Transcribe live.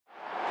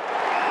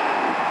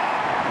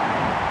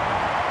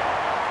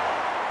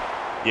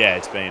Yeah,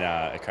 it's been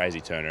a crazy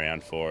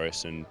turnaround for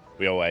us, and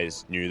we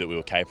always knew that we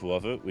were capable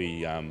of it.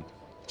 We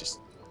just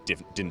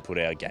didn't put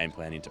our game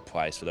plan into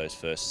place for those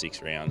first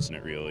 6 rounds, and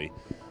it really,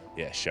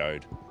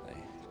 showed. They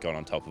got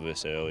on top of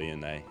us early,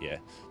 and they,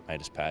 made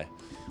us pay.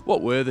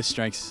 What were the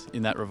strengths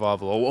in that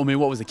revival? Or, I mean,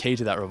 what was the key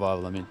to that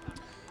revival?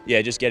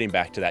 Yeah, just getting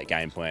back to that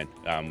game plan.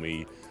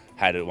 We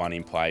had one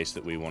in place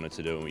that we wanted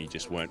to do, and we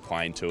just weren't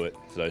playing to it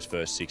for those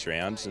first 6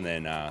 rounds. And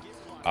then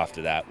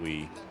after that,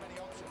 we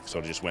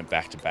sort of just went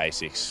back to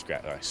basics,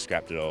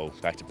 scrapped it all,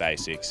 back to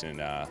basics,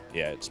 and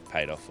it's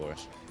paid off for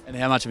us. And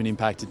how much of an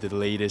impact did the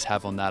leaders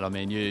have on that? I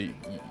mean, you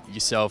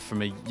yourself,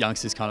 from a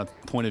youngster's kind of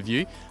point of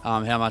view,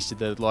 how much did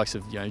the likes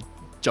of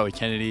Joey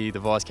Kennedy, the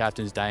vice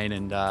captains Dane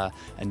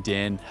and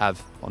Dan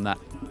have on that?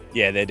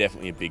 Yeah, they're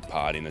definitely a big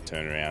part in the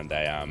turnaround.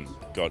 They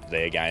got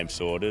their game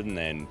sorted and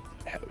then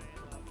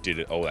did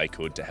it all they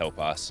could to help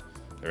us,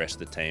 the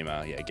rest of the team,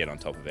 get on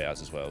top of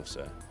ours as well.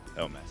 So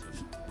they were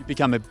massive. You've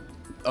become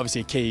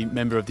obviously a key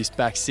member of this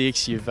back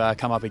six. You've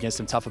come up against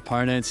some tough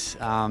opponents.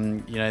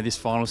 This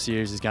final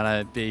series is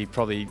going to be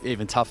probably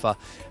even tougher.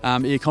 Are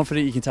you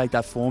confident you can take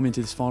that form into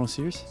this final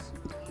series?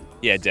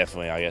 Yeah,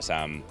 definitely. I guess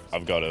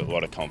I've got a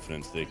lot of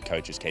confidence. The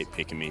coaches keep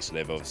picking me, so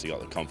they've obviously got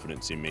the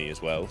confidence in me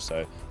as well.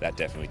 So that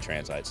definitely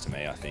translates to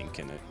me, I think,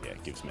 and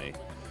it gives me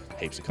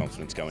heaps of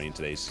confidence going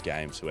into these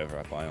games, whoever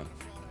I play on.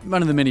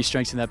 One of the many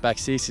strengths in that back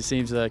six, it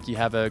seems like you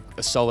have a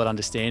solid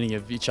understanding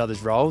of each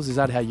other's roles. Is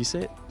that how you see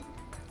it?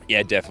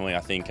 Yeah, definitely.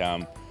 I think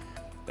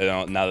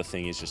another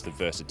thing is just the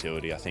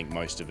versatility. I think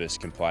most of us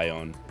can play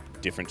on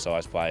different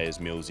size players.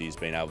 Millsy's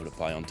been able to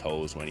play on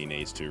talls when he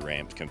needs to.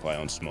 Ramps can play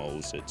on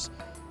smalls. It's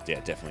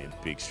definitely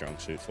a big strong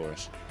suit for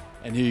us.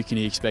 And who can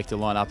you expect to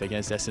line up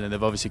against Essendon?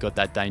 They've obviously got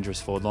that dangerous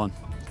forward line.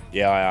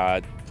 Yeah,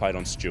 I played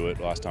on Stewart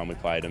last time we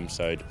played them,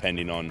 so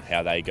depending on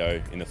how they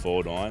go in the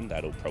forward line,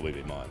 that'll probably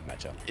be my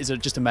matchup. Is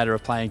it just a matter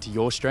of playing to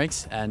your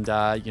strengths and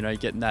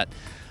getting that,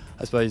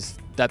 I suppose,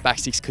 that back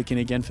six clicking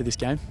again for this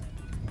game?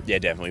 Yeah,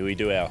 definitely. We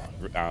do our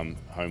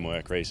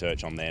homework,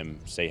 research on them,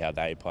 see how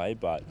they play,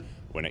 but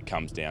when it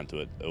comes down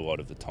to it, a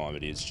lot of the time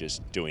it is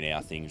just doing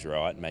our things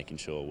right, making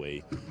sure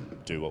we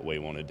do what we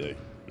want to do.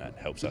 And that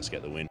helps us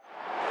get the win.